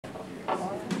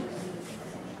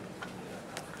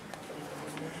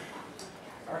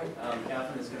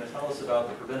Catherine is going to tell us about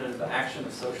the preventative action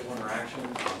of social interaction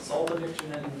on salt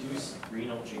addiction and induced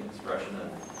renal gene expression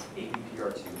of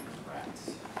APPR2 in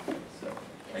rats. So,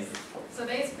 thank you. So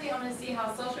basically, I'm going to see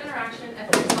how social interaction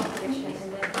affects salt addiction,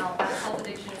 and then how that salt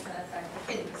addiction is going to affect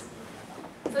the kidneys.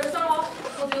 So to start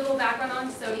off, we'll do a little background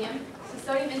on sodium.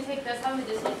 So sodium intake does have a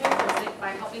medicinal characteristic by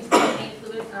helping to maintain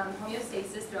fluid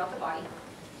homeostasis throughout the body.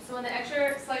 So when the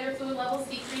extracellular fluid levels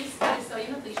decrease due to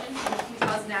sodium depletion, which can be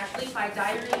caused naturally by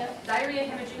diarrhea,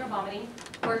 hemorrhaging, or vomiting,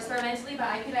 or experimentally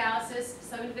by IP dialysis,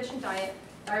 sodium-deficient diet,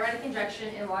 diuretic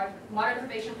injection, and water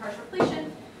deprivation partial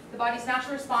repletion, the body's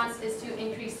natural response is to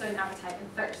increase sodium appetite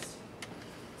and thirst.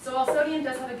 So while sodium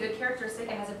does have a good characteristic,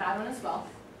 it has a bad one as well.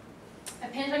 A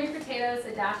pinch on your potatoes,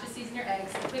 a dash to season your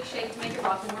eggs, a quick shake to make your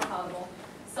broccoli more palatable.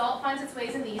 Salt finds its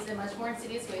ways in these and much more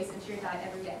insidious ways into your diet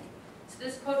every day. So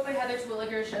this quote by Heather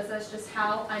Twilliger shows us just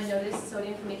how unnoticed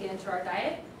sodium can make it into our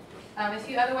diet. A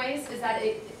few other ways is that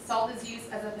salt is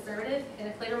used as a preservative and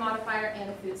a flavor modifier and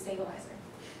a food stabilizer.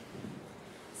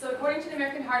 So according to the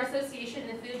American Heart Association and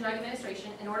the Food and Drug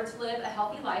Administration, in order to live a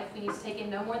healthy life, we need to take in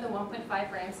no more than 1.5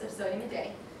 grams of sodium a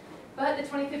day. But the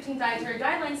 2015 Dietary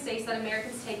Guidelines states that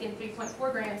Americans take in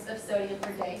 3.4 grams of sodium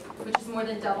per day, which is more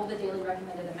than double the daily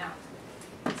recommended amount.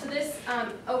 So this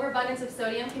overabundance of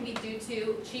sodium can be due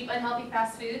to cheap, unhealthy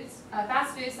fast foods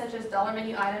such as dollar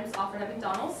menu items offered at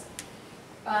McDonald's,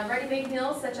 ready-made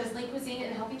meals such as lean cuisine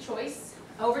and healthy choice,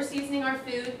 over-seasoning our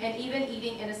food, and even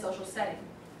eating in a social setting.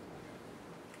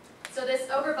 So this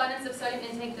overabundance of sodium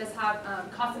intake does have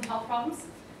cause some health problems,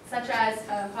 such as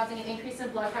causing an increase in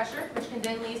blood pressure, which can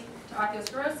then lead to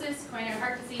arteriosclerosis, coronary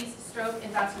heart disease, stroke,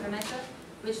 and vascular dementia,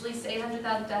 which leads to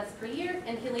 800,000 deaths per year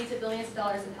and can lead to billions of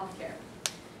dollars in health care.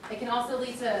 It can also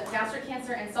lead to gastric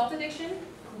cancer and salt addiction,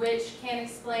 which can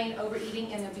explain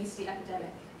overeating and obesity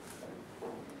epidemic.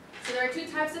 So there are two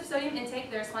types of sodium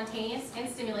intake. There's spontaneous and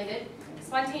stimulated.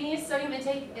 Spontaneous sodium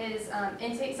intake is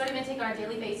sodium intake on a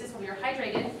daily basis when we are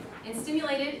hydrated, and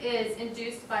stimulated is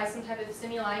induced by some type of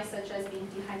stimuli such as being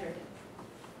dehydrated.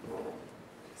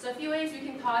 So a few ways we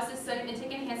can cause this sodium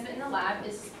intake enhancement in the lab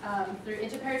is through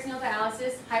intraperitoneal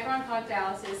dialysis, hyperoncologic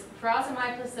dialysis,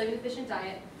 furosemide plus sodium-deficient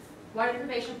diet, water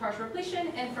deprivation partial repletion,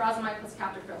 and furosemide plus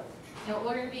captopril. And what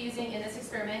we're going to be using in this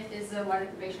experiment is the water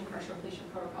deprivation partial repletion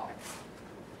protocol.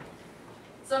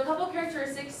 So a couple of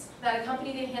characteristics that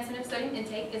accompany the enhancement of sodium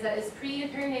intake is that it's pre-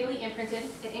 and perinatally imprinted,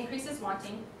 it increases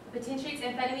wanting, potentiates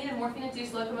amphetamine and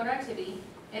morphine-induced locomotor activity,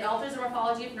 it alters the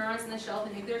morphology of neurons in the shell of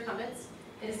the nuclear accumbens,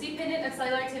 it is dependent of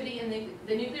cellular activity in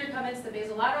the nuclear accumbens, the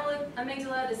basolateral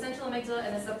amygdala, the central amygdala,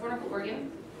 and the subcortical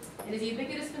organ. It is a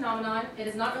ubiquitous phenomenon, it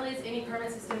is not related to any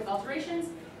permanent systemic alterations,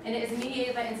 and it is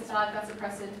mediated by encephallic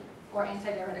vasopressin or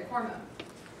antidiuretic hormone.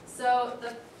 So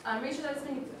the research that has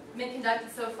been conducted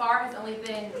so far has only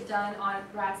been done on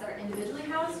rats that are individually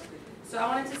housed. So I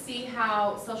wanted to see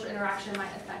how social interaction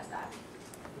might affect that.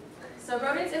 So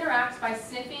rodents interact by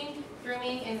sniffing,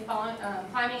 grooming, and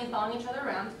climbing and following each other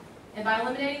around. And by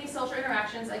eliminating social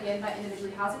interactions, again by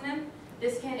individually housing them,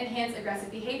 this can enhance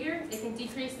aggressive behavior, it can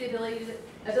decrease the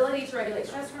ability to regulate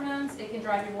stress hormones, it can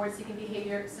drive reward-seeking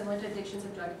behavior similar to addictions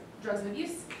of drugs of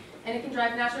abuse, and it can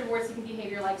drive natural reward-seeking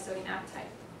behavior like sodium appetite.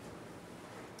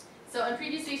 So in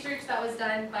previous research that was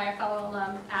done by our fellow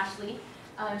alum, Ashley,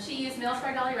 she used male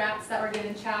Sprague-Dawley rats that were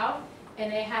given chow,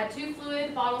 and they had 2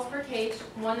 fluid bottles per cage,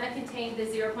 one that contained the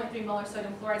 0.3 molar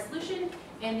sodium chloride solution,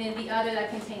 and then the other that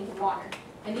contained water.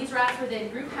 And these rats were then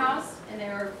group housed, and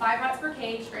there were 5 rats per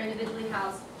cage, or individually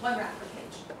housed 1 rat per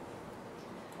cage.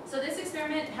 So this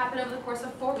experiment happened over the course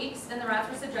of 4 weeks, and the rats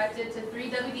were subjected to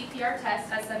 3 WDPR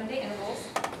tests at 7-day intervals.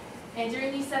 And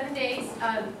during these 7 days,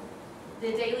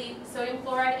 the daily sodium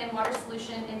chloride and water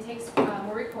solution intakes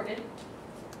were recorded.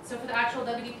 So for the actual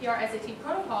WDPR SAT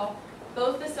protocol,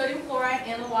 both the sodium chloride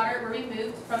and the water were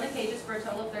removed from the cages for a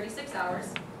total of 36 hours.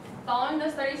 Following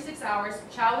those 36 hours,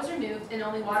 chow was removed and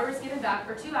only water was given back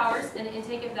for 2 hours, and the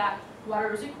intake of that water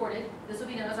was recorded. This will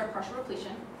be known as our partial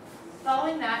repletion.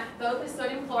 Following that, both the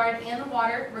sodium chloride and the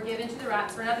water were given to the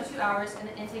rats for another 2 hours, and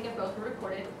the intake of both were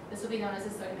recorded. This will be known as the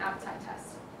sodium appetite test.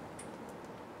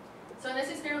 So in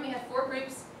this experiment, we had 4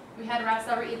 groups. We had rats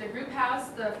that were either group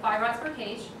housed, the 5 rats per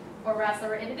cage, or rats that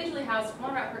were individually housed,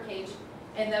 1 rat per cage,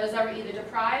 and those that were either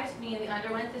deprived, meaning they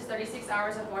underwent this 36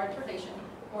 hours of water deprivation,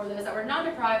 or those that were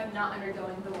non-deprived, not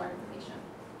undergoing the water deprivation.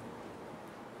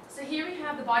 So here we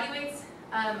have the body weights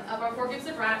of our 4 groups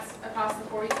of rats across the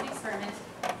 4 weeks of the experiment.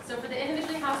 So for the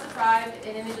individually housed deprived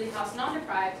and individually housed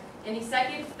non-deprived, in the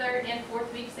 2nd, 3rd, and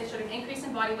 4th weeks, they showed an increase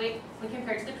in body weight when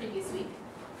compared to the previous week.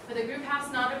 For the group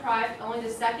house non-deprived, only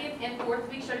the 2nd and 4th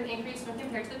week showed an increase when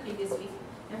compared to the previous week.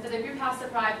 And for the group house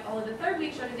deprived, only the 3rd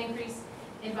week showed an increase,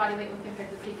 in body weight when compared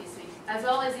to the previous week, as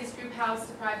well as these group house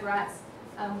deprived rats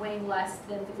weighing less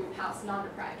than the group house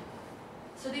non-deprived.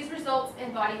 So these results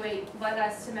in body weight led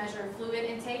us to measure fluid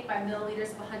intake by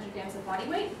milliliters per 100 grams of body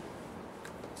weight.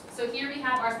 So here we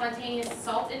have our spontaneous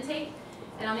salt intake,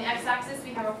 and on the x-axis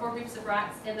we have our 4 groups of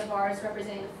rats, and the bars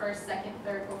representing the first, second,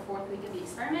 third, or fourth week of the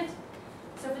experiment.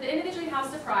 So for the individually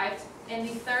house deprived, in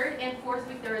the third and fourth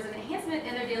week there was an enhancement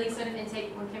in their daily sodium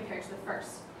intake when compared to the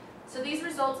first. So these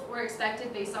results were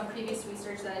expected based on previous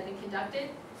research that had been conducted.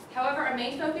 However, our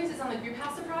main focus is on the group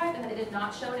house deprived, and that it did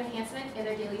not show an enhancement in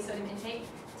their daily sodium intake,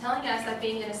 telling us that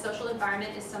being in a social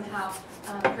environment is somehow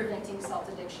preventing salt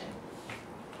addiction.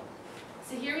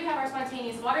 So here we have our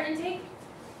spontaneous water intake.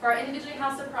 For our individually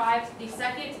house deprived, the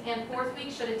second and fourth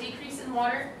week showed a decrease in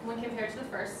water when compared to the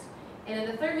first. And in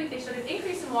the third week, they showed an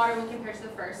increase in water when compared to the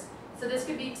first. So this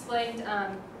could be explained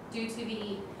due to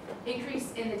the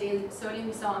increase in the daily sodium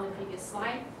we saw on the previous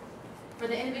slide. For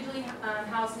the individually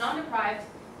house non-deprived,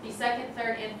 the second,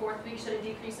 third, and fourth week showed a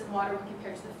decrease in water when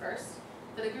compared to the first.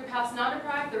 For the group house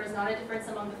non-deprived, there was not a difference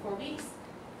among the 4 weeks.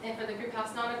 And for the group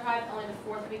house non-deprived, only the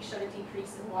fourth week showed a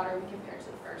decrease in water when compared to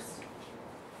the first.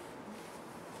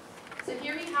 So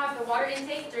here we have the water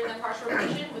intake during the partial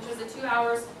remission, which was the 2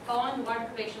 hours following the water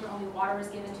deprivation when only water was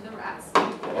given to the rats.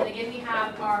 And again, we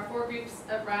have our 4 groups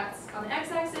of rats on the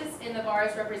x-axis, and the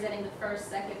bars representing the first,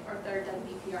 second, or third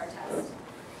WBPR test.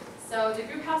 So the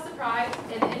group house deprived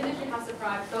and the individual house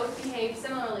deprived both behaved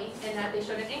similarly in that they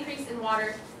showed an increase in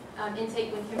water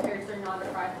intake when compared to their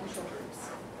non-deprived control groups.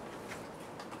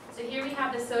 So here we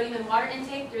have the sodium and water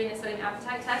intake during the sodium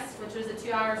appetite test, which was the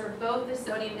 2 hours where both the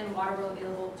sodium and water were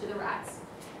available to the rats.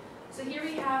 So here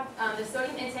we have the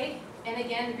sodium intake, and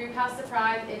again, the group house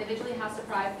deprived, individually house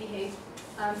deprived behaved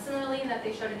similarly in that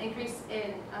they showed an increase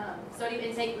in sodium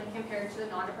intake when compared to the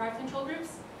non-deprived control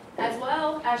groups, as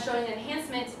well as showing an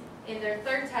enhancement in their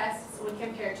third tests when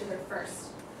compared to their first.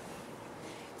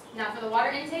 Now for the water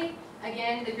intake,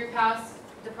 again, the group house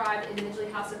deprived,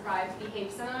 individually house deprived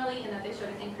behaved similarly in that they showed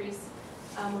an increase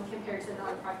when compared to the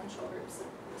non-deprived control groups.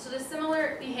 So the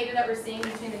similar behavior that we're seeing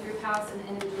between the group house and the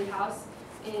individually house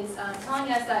is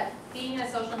telling us that being in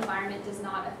a social environment does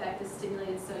not affect the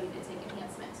stimulated sodium intake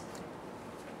enhancement.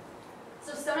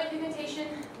 So stomach pigmentation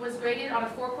was graded on a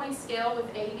 4-point scale,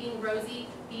 with A being rosy,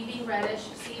 B being reddish,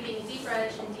 C being deep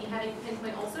reddish, and D having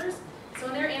pinpoint ulcers. So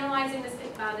when they were analyzing this,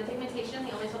 the pigmentation,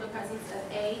 they only saw the presence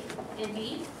of A and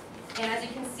B. And as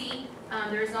you can see,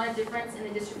 there is not a difference in the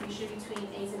distribution between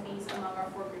A's and B's among our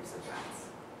 4 groups of rats.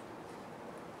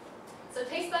 So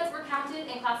taste buds were counted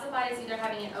and classified as either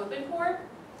having an open pore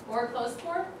or a closed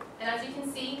pore. And as you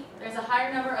can see, there's a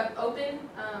higher number of open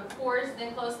pores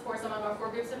than closed pores among our 4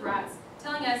 groups of rats,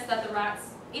 telling us that the rats,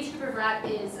 each group of rat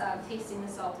is tasting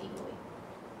the salt equally.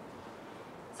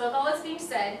 So with all this being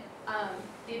said,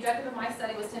 the objective of my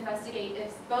study was to investigate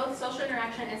if both social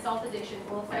interaction and salt addiction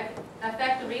will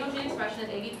affect the renal gene expression of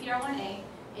ABPR1A,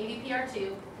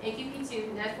 ABPR2,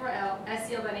 AQP2, NED4L,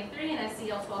 SCL9A3, and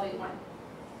SCL12A1.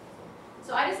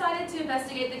 So I decided to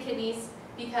investigate the kidneys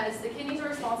because the kidneys are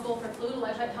responsible for fluid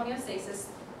electrolyte homeostasis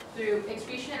through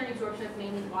excretion and reabsorption of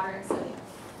mainly water and sodium.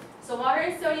 So water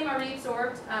and sodium are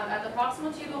reabsorbed at the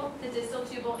proximal tubule, the distal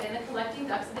tubule, and the collecting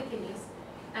ducts of the kidneys.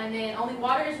 And then only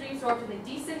water is reabsorbed in the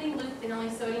descending loop, and only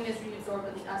sodium is reabsorbed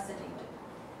in the ascending loop.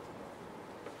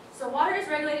 So water is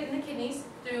regulated in the kidneys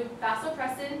through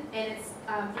vasopressin, and it's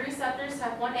through receptors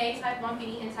type 1A, type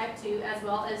 1B, and type 2, as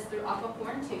well as through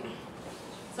aquaporin 2.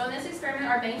 So in this experiment,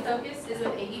 our main focus is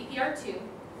with ABPR2.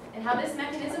 And how this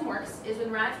mechanism works is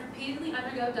when rats repeatedly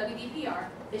undergo WBPR,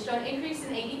 they show an increase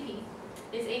in ADP.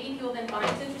 This ADP will then bind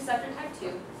to its receptor type 2,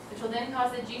 which will then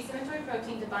cause the G-stimulatory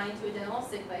protein to bind to adenylyl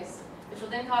cyclase, which will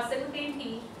then cause cyclic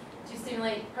AMP to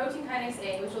stimulate protein kinase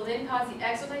A, which will then cause the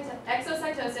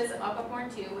exocytosis of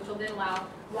aquaporin 2, which will then allow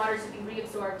water to be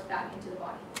reabsorbed back into the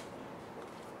body.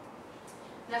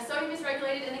 Now sodium is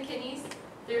regulated in the kidneys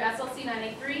through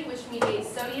SLC9A3, which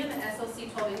mediates sodium, and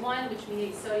SLC12A1, which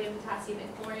mediates sodium, potassium,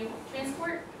 and chlorine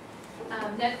transport.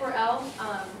 NED4L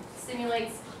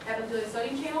stimulates epithelial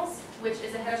sodium channels, which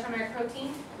is a heterotrimeric protein,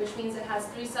 which means it has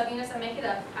 3 subunits that make it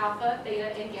up, alpha,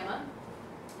 beta, and gamma.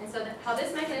 And so how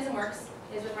this mechanism works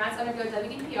is when rats undergo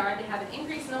WBPR, they have an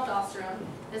increase in aldosterone.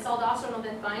 This aldosterone will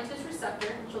then bind to its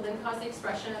receptor, which will then cause the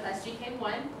expression of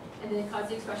SGK1, and then cause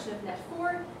the expression of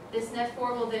NED4. This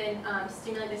NED4 will then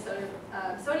stimulate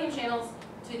the sodium channels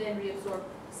to then reabsorb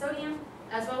sodium,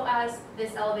 as well as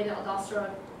this elevated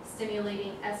aldosterone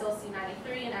stimulating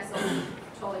SLC9A3 and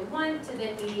SLC12A1 to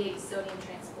then mediate sodium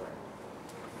transport.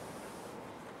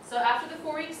 So after the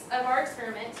 4 weeks of our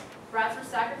experiment, rats were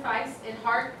sacrificed, and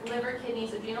heart, liver,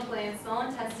 kidneys, adrenal glands, small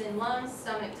intestine, lungs,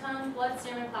 stomach, tongue, blood,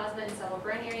 serum, and plasma, and several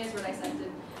brain areas were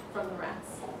dissected from the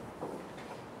rats.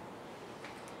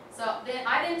 So then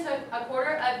I took a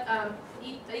quarter of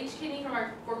each kidney from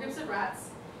our 4 groups of rats,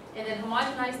 and then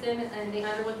homogenized them, and they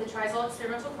underwent the Trizol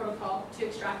experimental protocol to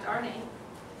extract RNA.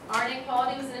 RNA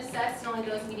quality was then assessed, and only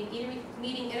those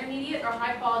meeting intermediate or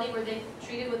high quality were then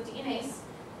treated with DNase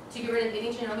to get rid of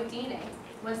any genomic DNA.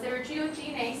 Once they were treated with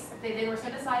DNase, they then were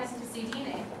synthesized into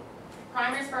cDNA.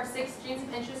 Primers for our 6 genes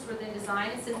of interest were then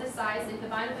designed and synthesized and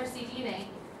combined with our cDNA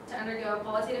to undergo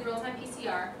qualitative real-time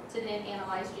PCR to then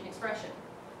analyze gene expression.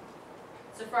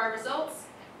 So for our results,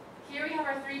 here we have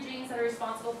our 3 genes that are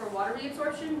responsible for water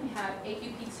reabsorption. We have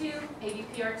AQP2,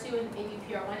 ABPR2, and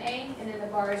ABPR1A, and then the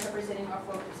bars representing our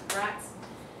 4 groups of rats.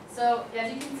 So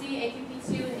as you can see,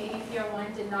 AQP2 and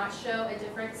ABPR1 did not show a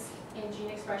difference in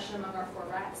gene expression among our 4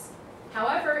 rats.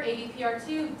 However,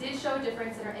 ABPR2 did show a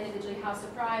difference in our individually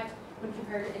house-deprived when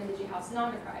compared to individually house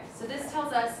non-deprived. So this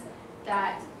tells us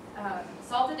that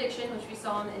salt addiction, which we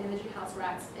saw in the individually house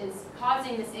rats, is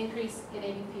causing this increase in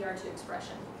ABPR2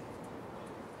 expression.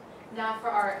 Now for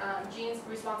our genes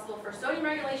responsible for sodium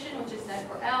regulation, which is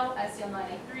NED4L,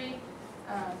 SCL9A3,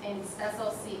 and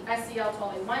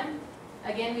SCL12A1.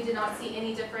 Again, we did not see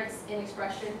any difference in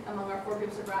expression among our 4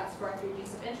 groups of rats for our 3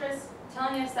 genes of interest,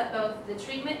 telling us that both the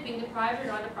treatment being deprived or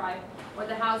non-deprived, or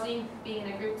the housing being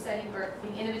in a group setting or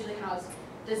being individually housed,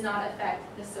 does not affect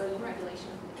the sodium regulation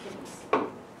of the kidneys.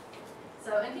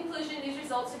 So in conclusion, these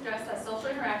results suggest that social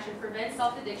interaction prevents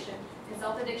self-addiction, and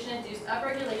self-addiction-induced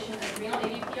upregulation of renal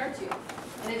ABPR2.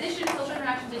 In addition, social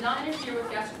interaction did not interfere with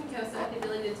gastric mucosa, the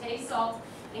ability to taste salt,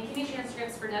 and kidney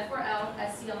transcripts for NED4L,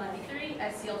 SCL93,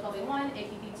 SCL12A1,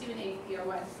 AQP2, and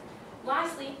ABPR1.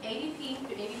 Lastly, ADP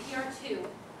through ABPR2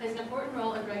 plays an important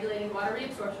role in regulating water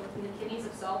reabsorption within the kidneys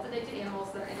of salt-addicted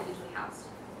animals that are individually housed.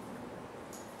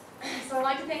 So I'd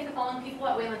like to thank the following people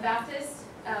at Wayland Baptist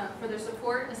for their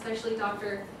support, especially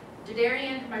Dr.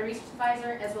 Jadarian, my research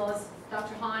advisor, as well as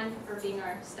Dr. Hahn for being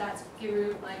our stats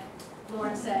guru, like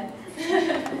Lauren said,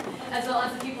 as well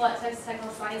as the people at Texas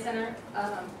Technical Science Center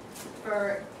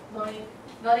for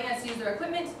letting us use their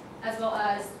equipment, as well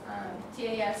as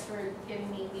TAS for giving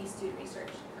me the student research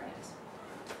grant.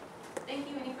 Thank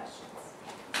you. Any questions?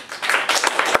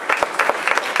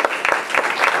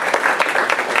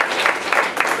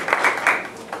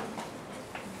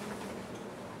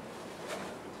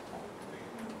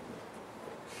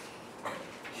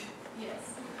 Yes.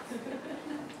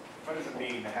 What does it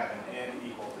mean to have an N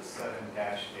equal to 7-8?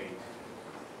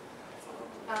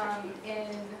 In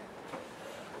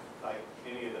Like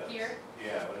any of those? here,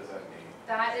 Yeah, what does that mean?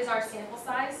 that is our sample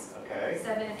size, Okay.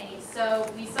 7 and 8. So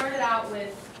we started out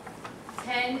with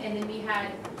 10, and then we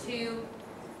had 2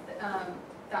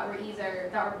 that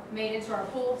were made into our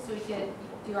pool, so we could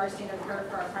do our standard curve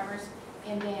for our primers.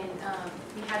 And then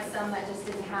we had some that just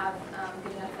didn't have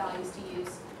good enough values to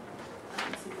use,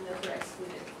 so those were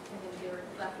excluded, and then we were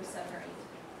left with 7 or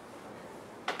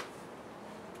 8.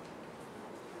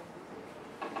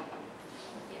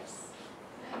 Yes.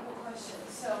 I have a question.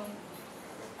 So,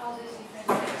 all these different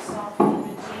types of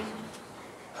imaging.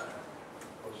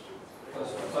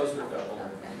 Poster double.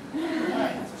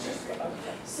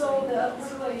 So the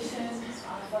observation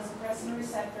was a present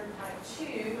receptor type 2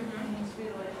 in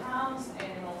individually housed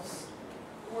animals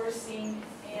were seen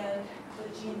in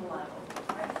the gene level,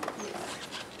 right? Yes.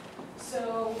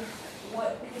 So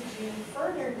what could you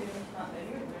further do, not that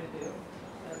you're going to do,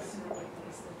 that's really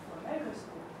listed for medical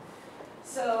school.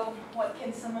 So what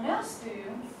can someone else do,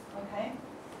 okay,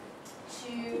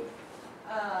 to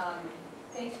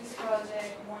take this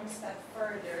project one step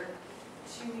further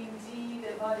to indeed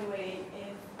evaluate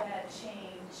if that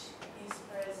change is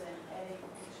present at a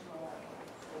functional level?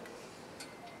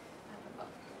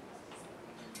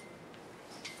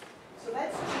 So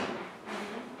that's gene.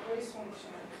 What is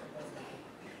function?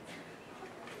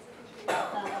 I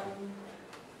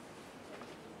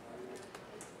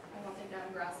don't think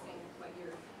I'm grasping what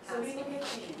you're So we asking. look at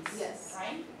genes. Yes.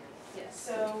 Right? Yes.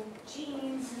 So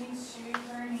genes need to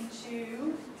turn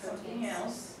into something Proteins.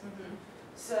 else. Mm-hmm.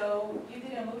 So you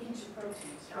didn't look into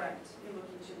proteins, right? Correct. You look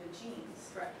into the genes.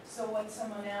 Correct. So what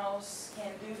someone else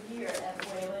can do here at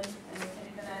Wayland, and we can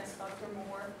even ask Dr.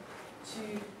 Moore to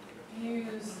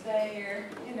use their,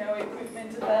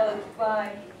 equipment developed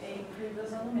by a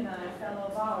previous alumni,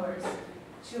 fellow of ours,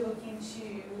 to look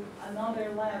into another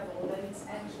level that is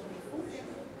actually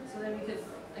functional. So then we could,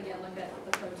 again, look at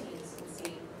the proteins and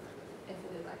see if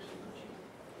it is actually functional.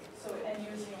 So, and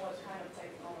using what kind of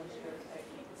technology or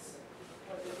techniques?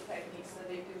 What are the techniques that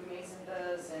they do, Mason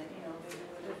does, and, they do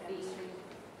with the chemistry?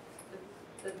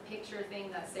 the picture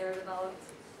thing that Sarah developed.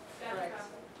 Correct.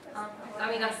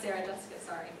 I mean, not Sarah, Jessica,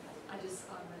 sorry. I'm going to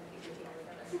get your team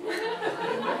together.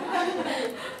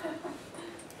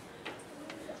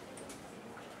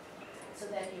 So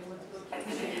then you would look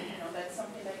into, that's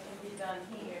something that can be done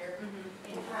here,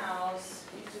 in-house.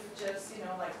 You took just,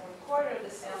 like 1/4 of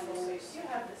the sample, so you still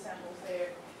have the samples there.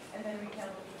 And then we can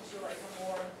look into like a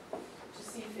more, to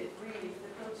see if it really, if the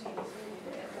protein is really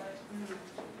there, right?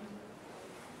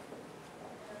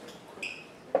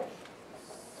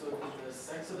 So did the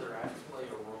sex of the rats play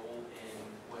a role in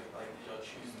what, like, did y'all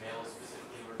choose males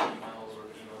specifically or females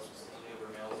specifically over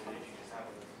males, or did you just have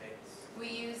a mix? We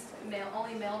used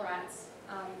only male rats,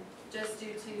 just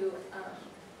due to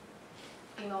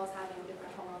females having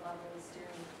different hormone levels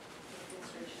during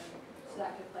menstruation, so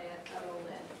that could play a role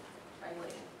in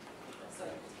regulating the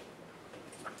sodium.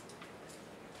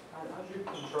 How do you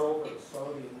control the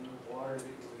sodium in the water that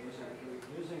you were using? Were you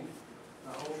using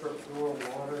ultra pure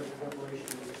water, the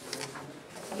preparation you